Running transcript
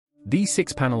These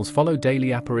 6 panels follow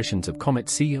daily apparitions of Comet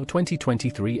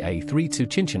Tsuchinshan-ATLAS A3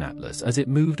 Tsuchinshan-ATLAS as it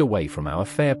moved away from our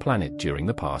fair planet during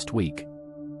the past week.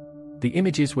 The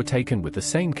images were taken with the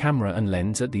same camera and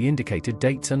lens at the indicated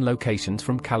dates and locations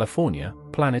from California,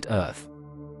 planet Earth.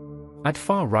 At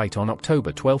far right on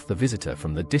October 12, the visitor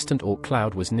from the distant Oort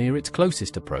cloud was near its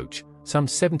closest approach, some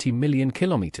 70 million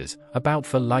kilometers, about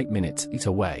 4 light minutes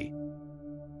away.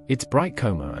 Its bright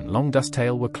coma and long dust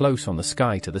tail were close on the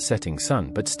sky to the setting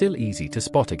sun, but still easy to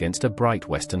spot against a bright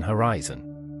western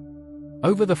horizon.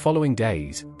 Over the following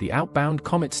days, the outbound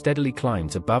comet steadily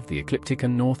climbs above the ecliptic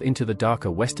and north into the darker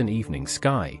western evening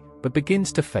sky, but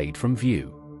begins to fade from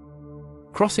view.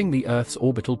 Crossing the Earth's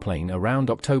orbital plane around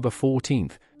October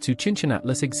 14,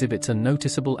 Tsuchinshan-ATLAS exhibits a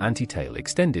noticeable antitail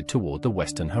extended toward the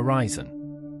western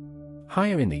horizon.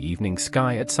 Higher in the evening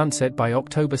sky at sunset by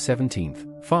October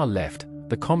 17, far left,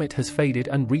 the comet has faded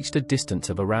and reached a distance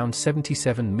of around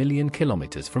 77 million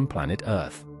kilometers from planet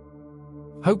Earth.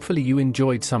 Hopefully you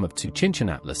enjoyed some of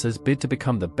Tsuchinshan-ATLAS's bid to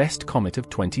become the best comet of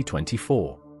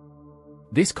 2024.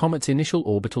 This comet's initial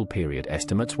orbital period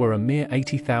estimates were a mere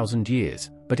 80,000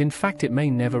 years, but in fact it may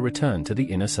never return to the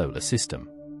inner solar system.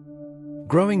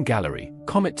 Growing gallery,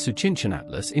 Comet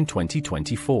Tsuchinshan-ATLAS in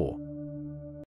 2024.